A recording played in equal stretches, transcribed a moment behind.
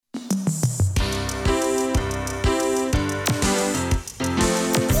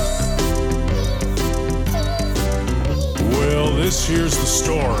Here's the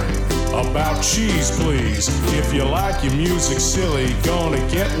story about Cheese Please. If you like your music silly, gonna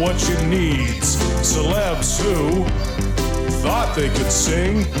get what you need. Celebs who thought they could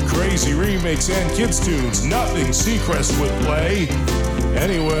sing crazy remakes and kids tunes. Nothing Seacrest would play.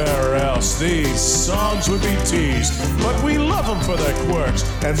 Anywhere else, these songs would be teased. But we love them for their quirks,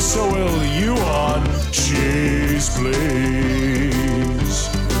 and so will you on Cheese Please.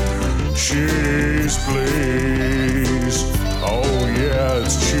 Cheese Please. Oh yeah,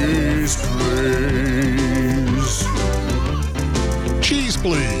 it's Cheese Please. Cheese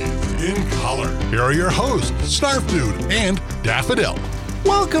Please. In color. Here are your hosts, Snarf Dude and Daffodil.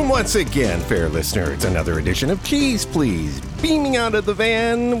 Welcome once again, fair listener. It's another edition of Cheese Please, beaming out of the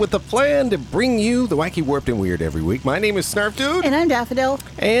van with a plan to bring you the wacky, warped, and weird every week. My name is Snarf Dude. And I'm Daffodil.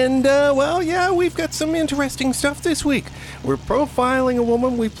 And, we've got some interesting stuff this week. We're profiling a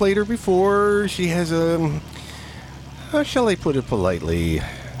woman. We played her before. She has how shall I put it politely?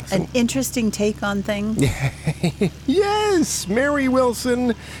 An interesting take on things. Yes, Mary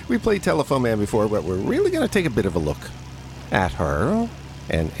Wilson. We played Telephone Man before, but we're really going to take a bit of a look at her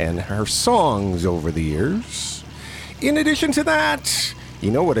and her songs over the years. In addition to that,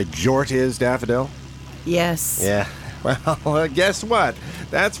 you know what a jort is, Daffodil? Yes. Yeah. Well, guess what?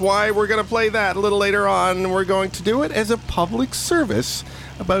 That's why we're going to play that a little later on. We're going to do it as a public service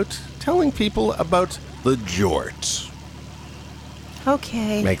about telling people about the jort.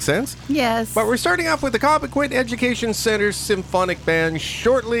 Okay. Make sense? Yes. But we're starting off with the Cobequid Education Center Symphonic Band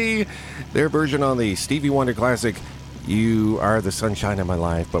shortly. Their version on the Stevie Wonder classic, You Are the Sunshine of My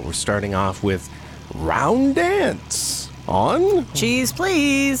Life. But we're starting off with Round Dance on Cheese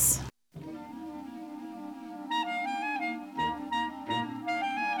Please.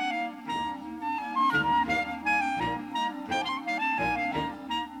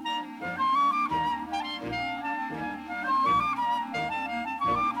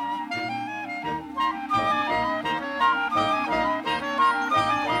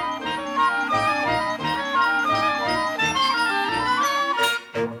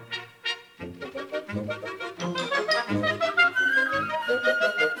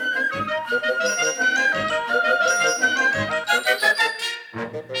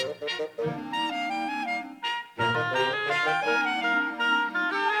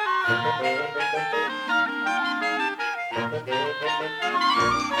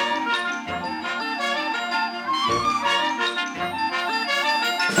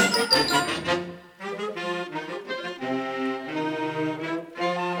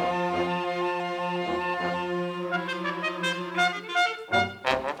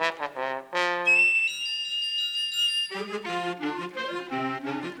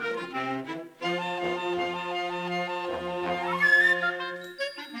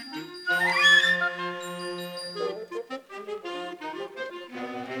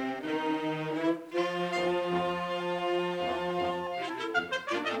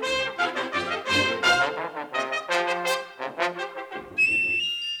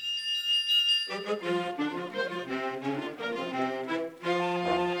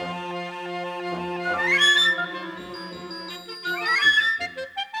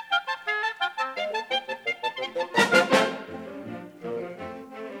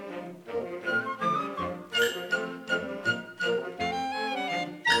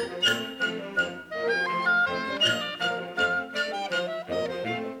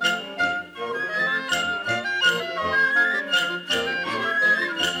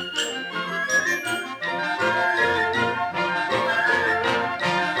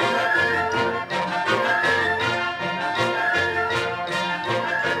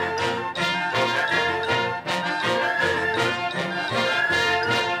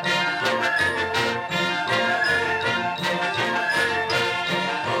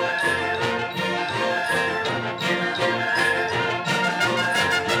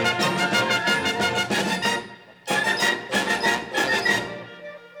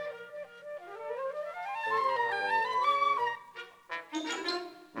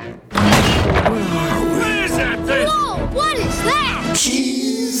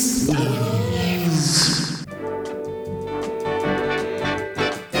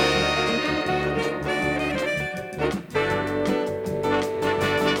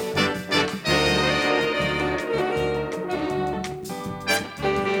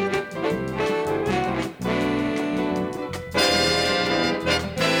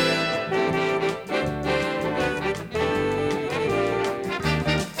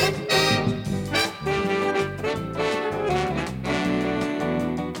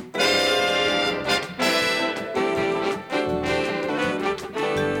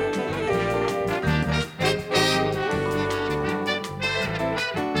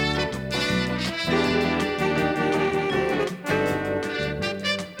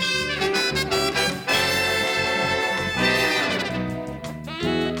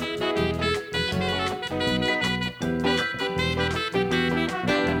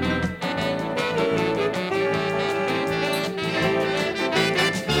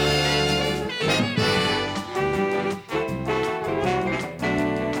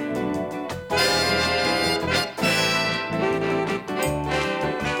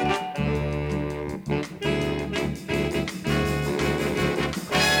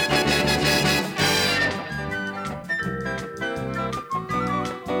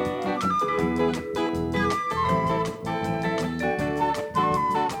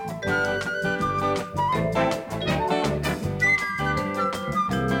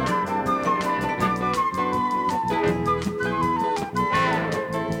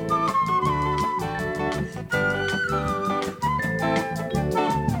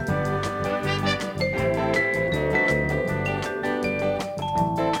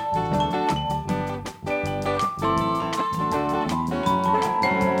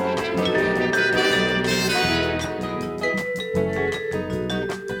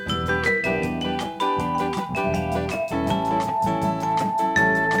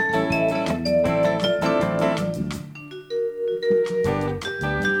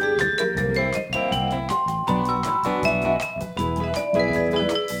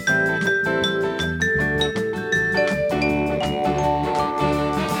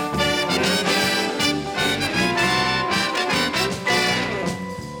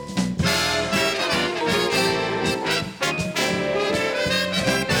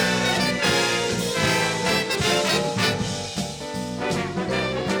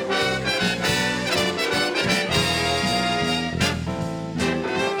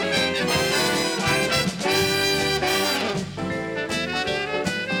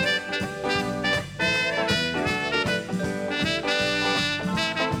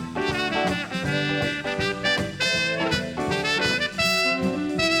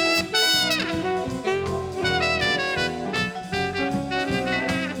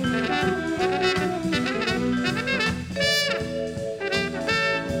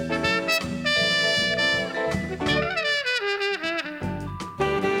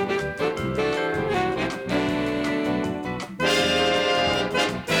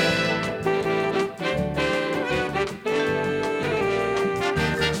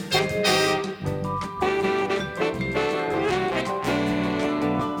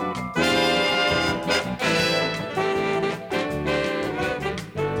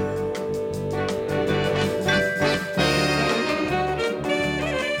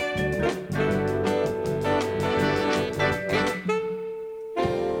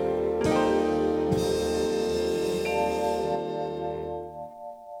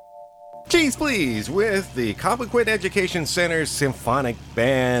 Please with the Cobequid Education Center Symphonic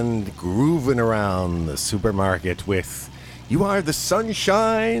Band grooving around the supermarket with You Are the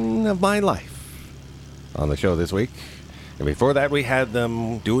Sunshine of My Life on the show this week. And before that, we had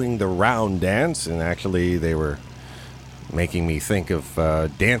them doing the round dance, and actually they were making me think of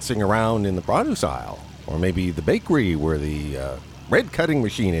dancing around in the produce aisle, or maybe the bakery where the bread cutting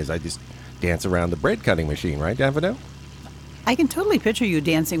machine is. I just dance around the bread cutting machine, right, Daffodil? I can totally picture you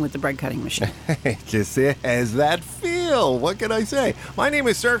dancing with the bread cutting machine. It just has that feel. What can I say? My name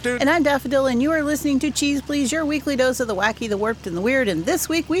is Surf Dude. And I'm Daffodil, and you are listening to Cheese Please, your weekly dose of the wacky, the warped, and the weird. And this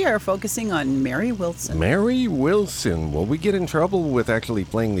week we are focusing on Mary Wilson. Mary Wilson. Will we get in trouble with actually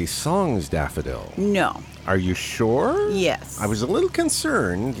playing these songs, Daffodil? No. Are you sure? Yes. I was a little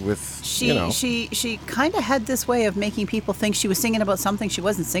concerned with, She kind of had this way of making people think she was singing about something she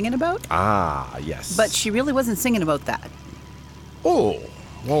wasn't singing about. Ah, yes. But she really wasn't singing about that. Oh,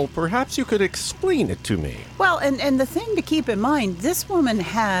 well, perhaps you could explain it to me. Well, and the thing to keep in mind, this woman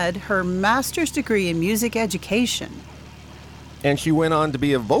had her master's degree in music education. And she went on to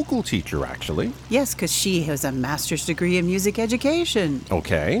be a vocal teacher, actually. Yes, because she has a master's degree in music education.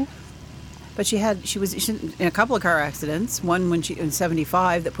 Okay. But she was in a couple of car accidents. One when she was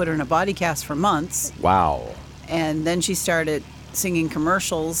 75 that put her in a body cast for months. Wow. And then she started singing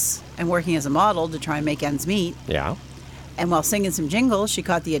commercials and working as a model to try and make ends meet. Yeah. And while singing some jingles, she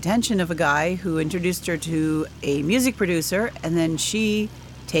caught the attention of a guy who introduced her to a music producer, and then she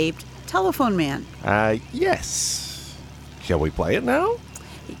taped Telephone Man. Yes. Shall we play it now?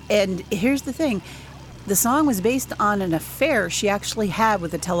 And here's the thing. The song was based on an affair she actually had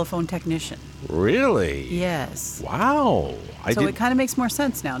with a telephone technician. Really? Yes. Wow. So it kind of makes more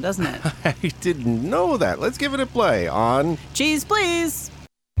sense now, doesn't it? I didn't know that. Let's give it a play on Cheese Please.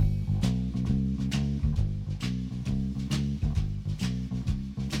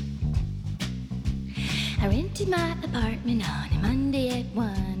 I rented my apartment on a Monday at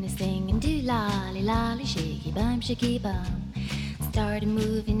 1, singing do lolly lolly shaky bum shaky bum. Started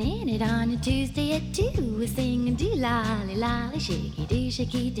moving in it on a Tuesday at 2, singing do lolly lolly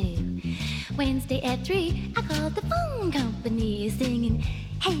shaky do. Wednesday at 3, I called the phone company, singing,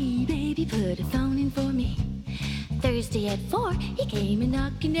 hey baby, put a phone in for me. Thursday at 4, he came and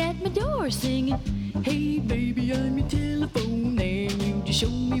knocking at my door, singing, hey baby, I'm your telephone man. You just show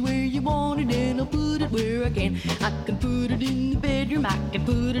me where you want it and I'll put it where I can. I can put it in the bedroom, I can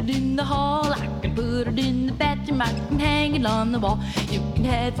put it in the hall, I can put it in the bathroom, I can hang it on the wall. You can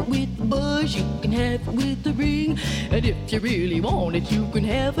have it with the buzz, you can have it with the ring, and if you really want it, you can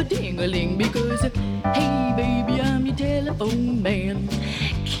have a ding-a-ling, because hey baby, I'm your telephone man.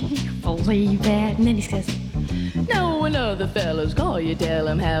 Can you believe that? And then he says, now when other fellas call you, tell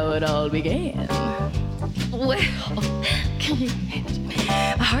them how it all began. Well, can you imagine?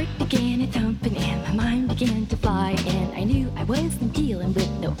 My heart began a thumping and my mind began to fly, and I knew I wasn't dealing with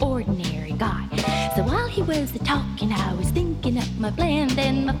no ordinary guy. So while he was talking, I was thinking up my plan,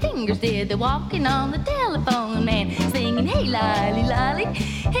 then my fingers did the walking on the telephone man, singing, hey lolly lolly,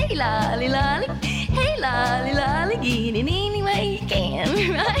 hey lolly lolly, hey lolly lolly, get it any way you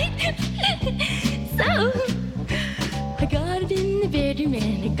can, right? So I got it in the bedroom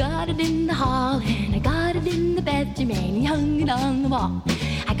and I got it in the hall and I got it in the bathroom and he hung it on the wall.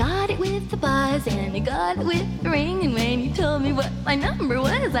 I got it with the buzz and I got it with the ring, and when you told me what my number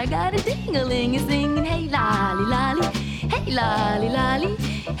was, I got a ding-a-ling singing, hey lolly lolly, hey lolly lolly,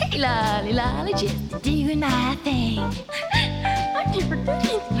 hey lolly lolly, just doing my thing. I've never done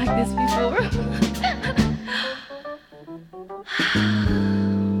anything like this before.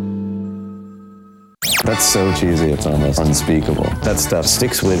 That's so cheesy, it's almost unspeakable. That stuff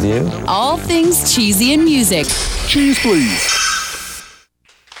sticks with you. All things cheesy in music. Cheese Please.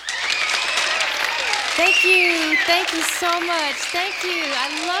 Thank you so much. Thank you. I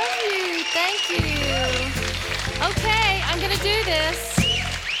love you. Thank you. Okay, I'm going to do this.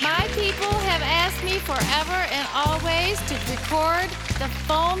 My people have asked me forever and always to record the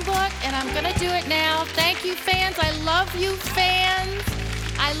phone book, and I'm going to do it now. Thank you, fans. I love you, fans.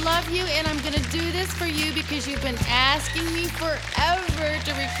 I love you, and I'm going to do this for you because you've been asking me forever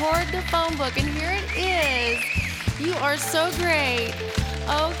to record the phone book, and here it is. You are so great.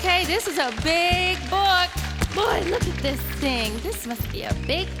 Okay, this is a big book. Boy, look at this thing. This must be a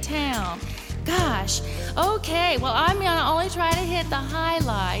big town. Gosh. Okay, well, I'm going to only try to hit the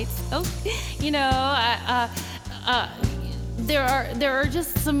highlights. Oh, you know, there are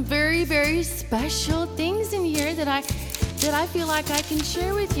just some very, very special things in here that I feel like I can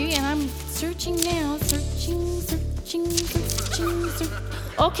share with you, and I'm searching now. Searching.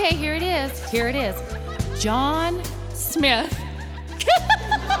 Okay, here it is. John Smith.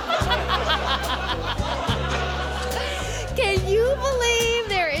 Can you believe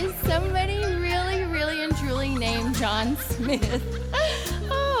there is somebody really, really and truly named John Smith?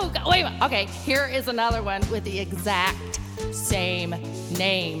 Oh, God. Wait a minute. Okay, here is another one with the exact same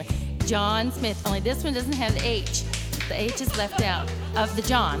name. John Smith, only this one doesn't have the H. The H is left out of the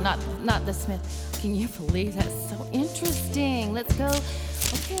John, not the Smith. Can you believe that's so interesting? Let's go.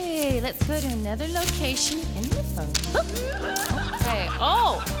 Okay, let's go to another location in the phone book. Okay.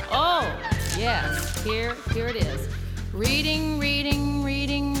 Oh, yes. Here it is. Reading.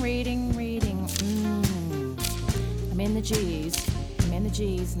 I'm in the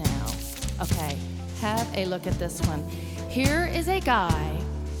G's now. Okay, have a look at this one. Here is a guy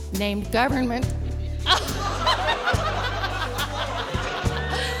named Government.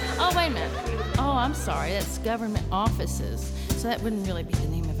 Oh, wait a minute. Oh, I'm sorry. That's government offices. So that wouldn't really be the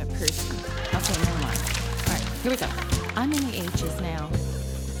name of a person. Okay, never mind. All right, here we go. I'm in the H's now.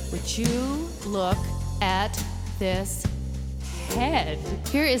 Would you look at this head?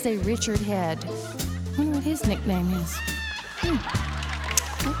 Here is a Richard Head. I wonder what his nickname is.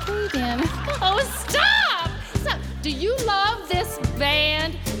 Okay, then. Oh, stop! Do you love this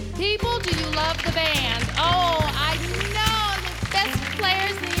band? People, do you love the band? Oh, I know, the best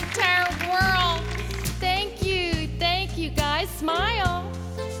players in the entire world. Thank you, guys. Smile.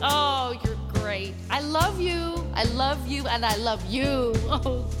 Oh, you're great. I love you, and I love you.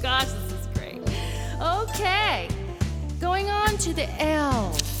 Oh, gosh, this is great. Okay, going on to the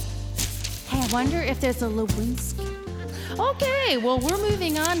L's. Hey, I wonder if there's a Lewinsky. Okay, well, we're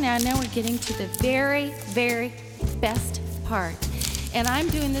moving on now. Now we're getting to the very, very best part. And I'm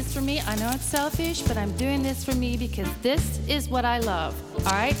doing this for me. I know it's selfish, but I'm doing this for me because this is what I love.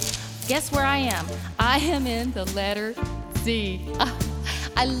 All right? Guess where I am? I am in the letter Z.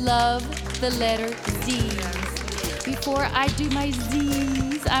 I love the letter Z's. Before I do my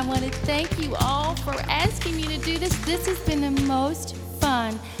Z's, I want to thank you all for asking me to do this. This has been the most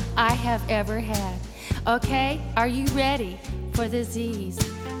fun I have ever had. Okay? Are you ready for the Z's?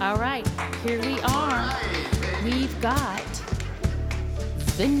 All right, here we are. We've got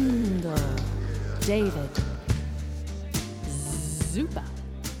Zinga, David, Zupa,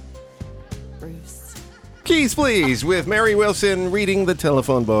 Bruce. Keys, please, with Mary Wilson reading the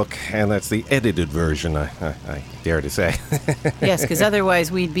telephone book, and that's the edited version, I dare to say. Yes, because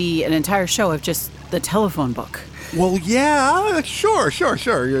otherwise we'd be an entire show of just the telephone book. Well, yeah, sure.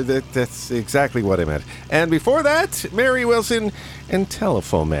 That's exactly what I meant. And before that, Mary Wilson and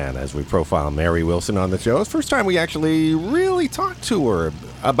Telephone Man, as we profile Mary Wilson on the show. It's the first time we actually really talked to her,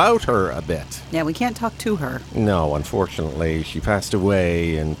 about her a bit. Yeah, we can't talk to her. No, unfortunately. She passed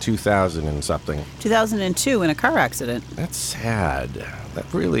away in 2000 and something. 2002 in a car accident. That's sad.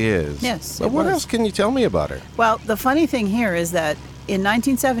 That really is. Yes, But what else can you tell me about her? Well, the funny thing here is that in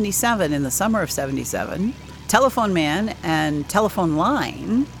 1977, in the summer of 77, Telephone Man and Telephone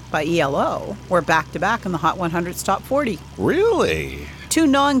Line by ELO were back-to-back in the Hot 100's Top 40. Really? 2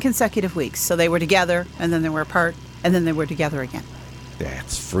 non-consecutive weeks. So they were together, and then they were apart, and then they were together again.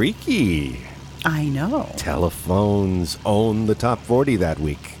 That's freaky. I know. Telephones own the Top 40 that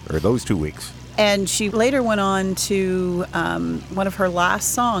week, or those 2 weeks. And she later went on to, one of her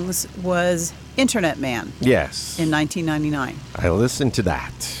last songs was Internet Man. Yes. In 1999. I listened to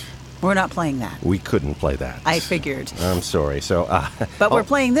that. We're not playing that. We couldn't play that. I figured. I'm sorry. So, but we're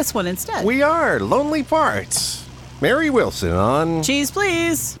playing this one instead. We are. Lonely Parts. Mary Wilson on Cheese,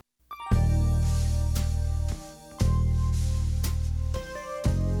 please.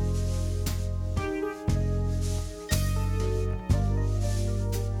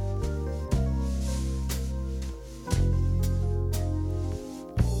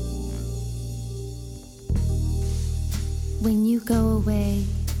 When you go away,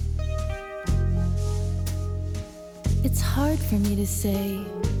 it's hard for me to say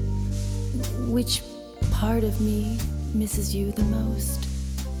which part of me misses you the most.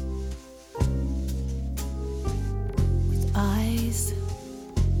 With eyes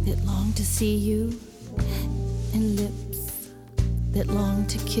that long to see you and lips that long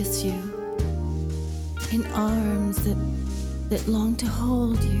to kiss you and arms that long to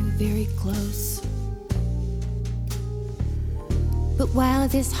hold you very close. But while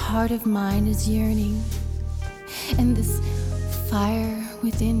this heart of mine is yearning and this fire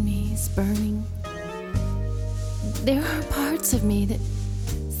within me is burning, there are parts of me that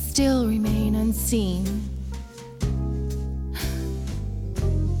still remain unseen.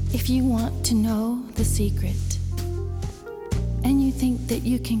 If you want to know the secret and you think that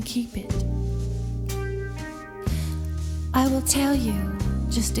you can keep it, I will tell you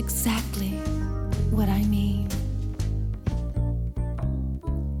just exactly what I mean.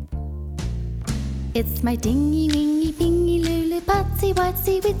 It's my dingy wingy bingy lulu potsy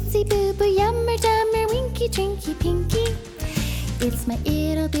watsy witsy boo boo yummer dummer winky trinky pinky. It's my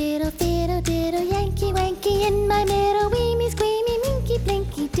ittle bittle fiddle diddle Yankee wanky in my middle weemy squeamy minky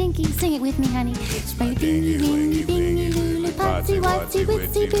blinky dinky. Sing it with me, honey. It's my dingy wingy bingy lulu potsy watsy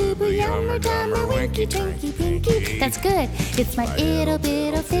witsy boo boo yummer dummer winky trinky pinky. That's good. It's my ittle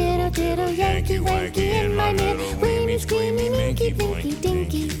bittle fiddle diddle Yankee wanky in my middle weemy squeamy minky blinky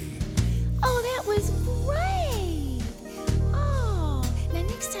dinky. Oh, that was great! Oh, now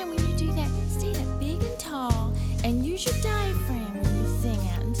next time when you do that, stand up big and tall and use your diaphragm when you sing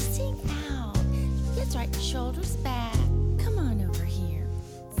out and sing out. That's right, shoulders back. Come on over here.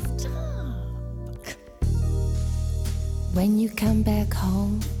 Stop. When you come back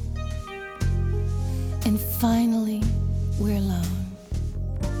home and finally we're alone,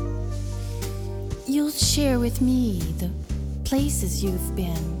 you'll share with me the places you've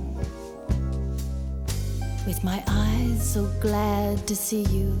been. With my eyes so glad to see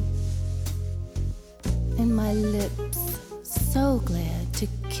you, and my lips so glad to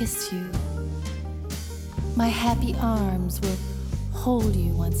kiss you, my happy arms will hold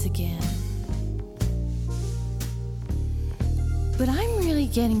you once again. But I'm really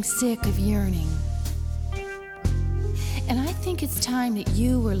getting sick of yearning, and I think it's time that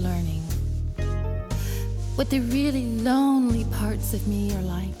you were learning what the really lonely parts of me are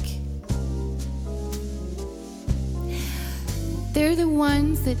like. They're the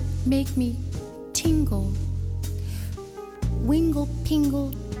ones that make me tingle, wingle,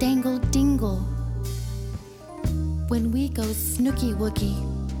 pingle, dangle, dingle, when we go snooky wookie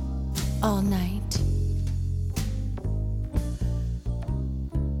all night.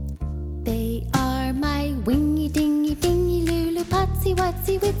 They are my wingy dingy bingy lulu potsy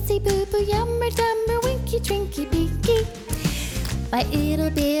watsy witsy boo boo yummer dummer winky trinky pinky. My ittle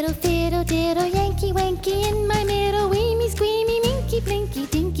bittle fiddle diddle Yankee wanky in my middle weemy squeamy minky blinky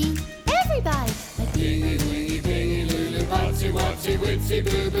dinky. Everybody! My dingy wingy bingy lulu potsy watsy witsy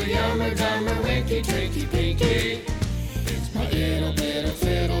boo boo yummer dummer winky trinky pinky. It's my ittle bittle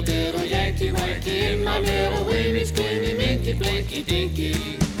fiddle diddle Yankee wanky in my middle weemy squeamy minky blinky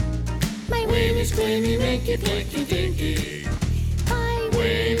dinky. My weemy squeamy minky blinky dinky. My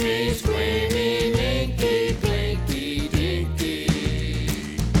weemy squeamy minky blinky dinky.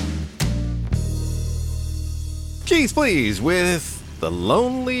 Cheese Please with The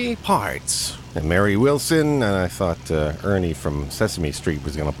Lonely Parts. And Mary Wilson, and I thought Ernie from Sesame Street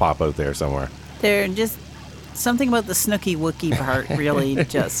was going to pop out there somewhere. They're just something about the snooky wookie part really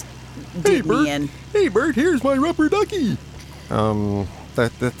just did me in. Hey, Bert, here's my rubber ducky.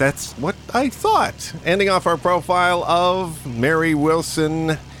 That's what I thought. Ending off our profile of Mary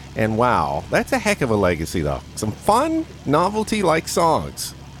Wilson. And wow, that's a heck of a legacy, though. Some fun, novelty-like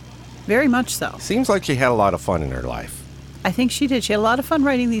songs. Very much so. Seems like she had a lot of fun in her life. I think she did. She had a lot of fun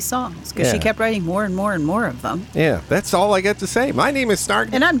writing these songs because she kept writing more and more and more of them. Yeah, that's all I got to say. My name is Snark.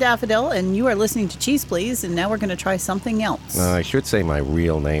 And I'm Daffodil, and you are listening to Cheese Please, and now we're going to try something else. I should say my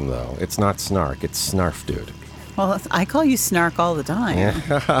real name, though. It's not Snark, it's Snarf Dude. Well, I call you Snark all the time. Yeah,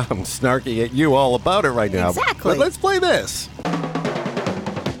 I'm snarky at you all about it right now. Exactly. But let's play this.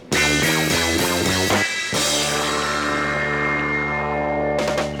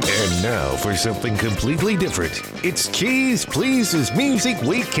 And now for something completely different. It's Cheese Please's music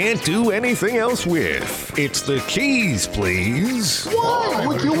we can't do anything else with. It's the Cheese Please. Why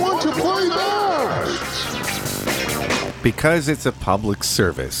would you want to play that? Because it's a public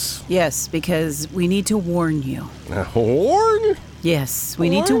service. Yes, because we need to warn you. Warn? Yes, we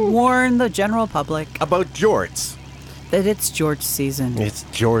need to warn the general public About jorts. that it's George season. It's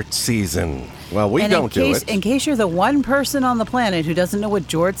jort season. Well, we And don't do it. In case you're the one person on the planet who doesn't know what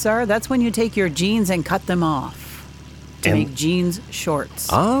jorts are, that's when you take your jeans and cut them off to And- make jeans shorts.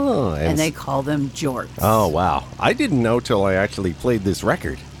 Oh, and they call them jorts. Oh, wow. I didn't know till I actually played this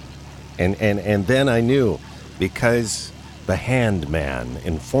record. And then I knew because the Hand Man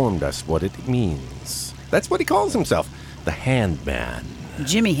informed us what it means. That's what he calls himself, the Hand Man.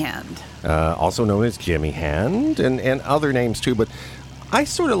 Jimmy Hand. Also known as Jimmy Hand and other names too, but I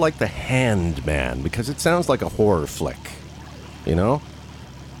sort of like the Hand Man because it sounds like a horror flick, you know?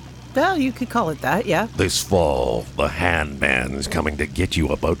 Well, you could call it that, yeah. This fall, the Hand Man is coming to get you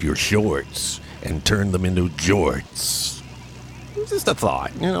about your shorts and turn them into jorts. Just a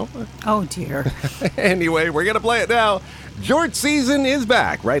thought, you know? Oh, dear. Anyway, we're going to play it now. Jort season is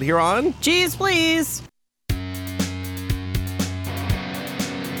back right here on Cheese Please.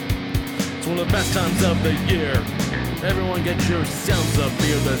 It's one of the best times of the year. Everyone get yourselves a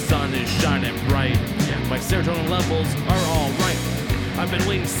beer. The sun is shining bright. My serotonin levels are all right. I've been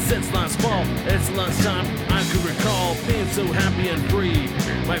waiting since last fall. It's the last time I could recall being so happy and free.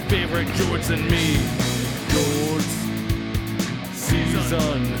 My favorite Jorts and me. Jorts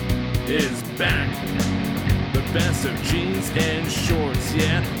season is back. The best of jeans and shorts,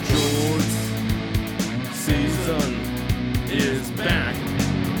 yeah. Jorts season is back.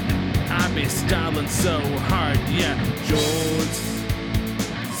 I be styling so hard, yeah. Jorts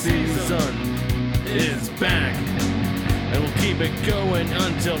season is back. And we'll keep it going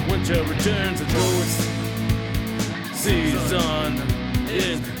until winter returns. And Jorts season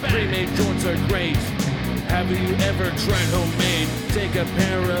is back. Pre-made jorts are great. Have you ever tried homemade? Take a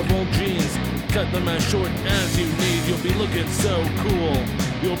pair of old jeans, cut them as short as you need. You'll be looking so cool.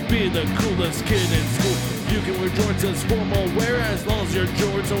 You'll be the coolest kid in school. You can wear jorts as formal wear as long as your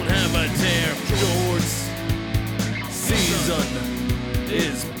jorts don't have a tear. Jorts season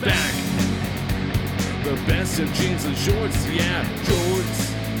is back. The best of jeans and shorts, yeah.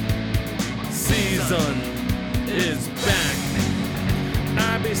 Jorts season is back.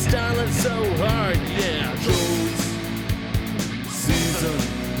 I be styling so hard, yeah. Jorts season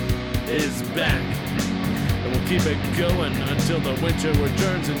is back. And we'll keep it going until the winter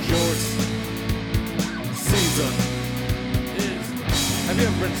returns. And Jorts season is back. Have you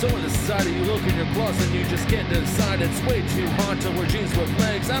ever been so undecided you look in your closet and you just can't decide? It's way too hard to wear jeans with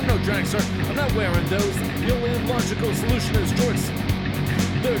legs. I'm no dragster, I'm not wearing those. The only logical solution is jorts.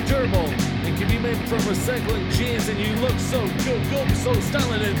 They're durable and can be made from recycling jeans, and you look so good, so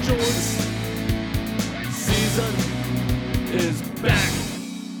styling in jorts. Season is back.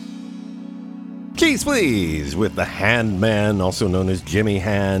 Keys Please with the Handman, also known as Jimmy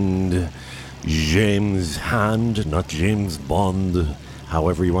Hand. James Hand, not James Bond,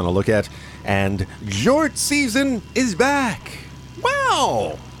 however you want to look at. And Jort season is back.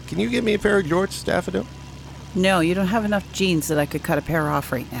 Wow! Can you give me a pair of jorts, Daffodil? No, you don't have enough jeans that I could cut a pair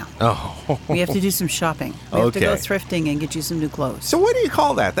off right now. Oh. We have to do some shopping. We have to go thrifting and get you some new clothes. So what do you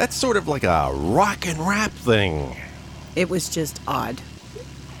call that? That's sort of like a rock and rap thing. It was just odd.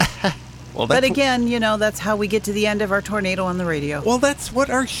 Well, but again, you know, that's how we get to the end of our tornado on the radio. Well, that's what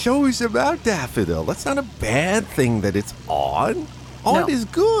our show is about, Daffodil. That's not a bad thing that it's odd. Odd is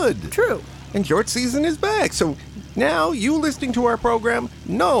good. True. And Jort season is back. So now you listening to our program,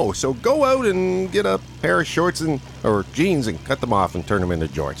 no. So go out and get a pair of shorts or jeans and cut them off and turn them into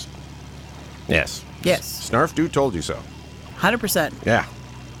jorts. Yes. Yes. Snarf Dude told you so. 100%. Yeah.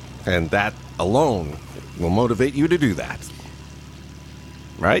 And that alone will motivate you to do that.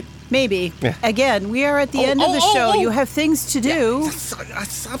 Right? Maybe. Yeah. Again, we are at the end of the show. You have things to do. Yeah.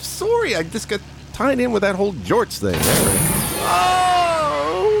 I'm sorry. I just got tied in with that whole jorts thing.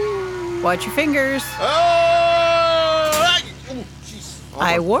 Oh! Watch your fingers.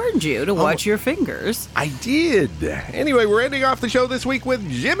 I warned you to watch your fingers. I did. Anyway, we're ending off the show this week with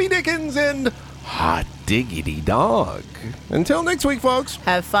Jimmy Dickens and Hot Diggity Dog. Until next week, folks.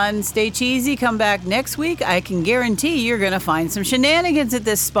 Have fun, stay cheesy, come back next week. I can guarantee you're going to find some shenanigans at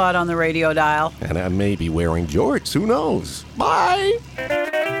this spot on the radio dial. And I may be wearing jorts. Who knows? Bye.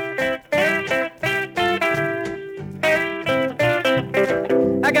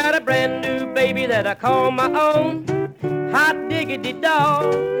 I got a brand new baby that I call my own. Hot diggity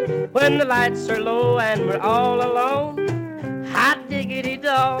dog. When the lights are low and we're all alone. Hot diggity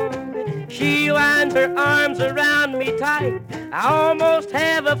dog. She winds her arms around me tight. I almost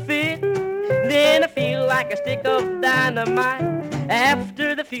have a fit. Then I feel like a stick of dynamite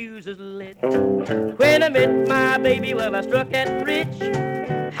after the fuse is lit. When I met my baby, well, I struck it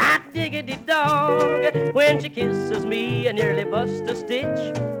rich. Hot diggity dog. When she kisses me, I nearly bust a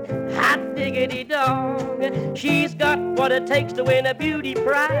stitch. Hot diggity dog. She's got what it takes to win a beauty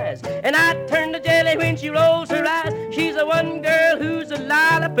prize. And I turn to jelly when she rolls her eyes. She's a one girl who's a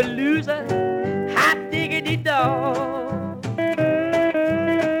lollapalooza. Hot diggity dog.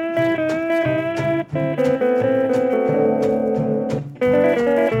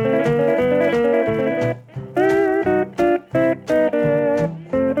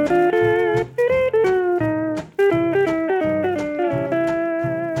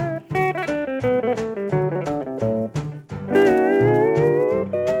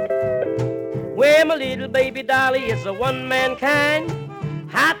 Baby Dolly is a one-man kind.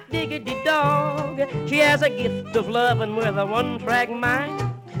 Hot diggity dog. She has a gift of loving with a one-track mind.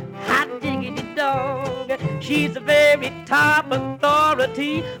 Hot diggity dog. She's the very top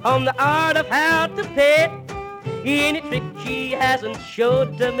authority on the art of how to pet. Any trick she hasn't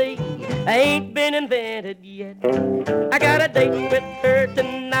showed to me ain't been invented yet. I got a date with her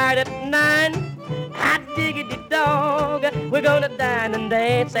tonight at 9. Hot diggity dog, we're gonna dine and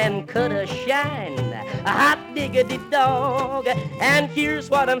dance and cut a shine. A hot diggity dog, and here's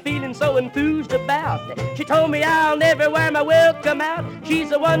what I'm feeling so enthused about. She told me I'll never wear my welcome out. She's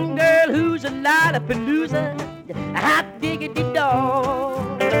the one girl who's a Lollapalooza. A hot diggity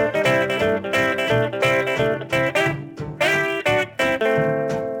dog.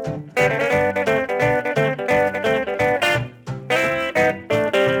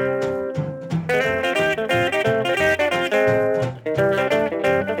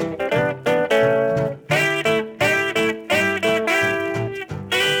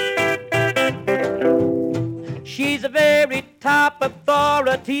 She's a very top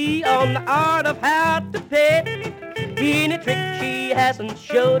authority on the art of how to pet. Any trick she hasn't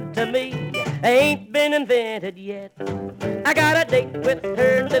showed to me ain't been invented yet. I got a date with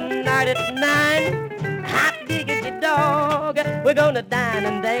her tonight at 9. Hot diggity dog, we're gonna dine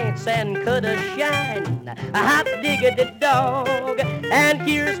and dance and cut a shine. A hot diggity dog, and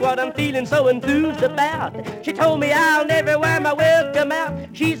here's what I'm feeling so enthused about. She told me I'll never wear my welcome out.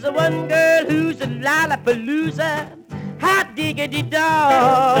 She's the one girl who's a Lollapalooza. Hot diggity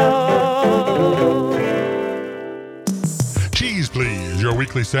dog. Cheese Please, your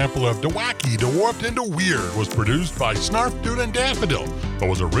weekly sample of DeWacky, DeWarped, and DeWeird was produced by Snarf Dude and Daffodil, but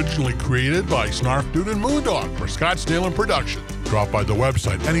was originally created by Snarf Dude and Moondog for Scottsdale and Production. Drop by the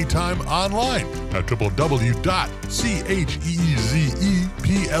website anytime online at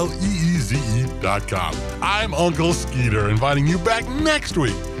www.cheezepleeze.com. I'm Uncle Skeeter, inviting you back next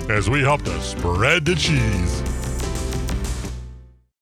week as we help to spread the cheese.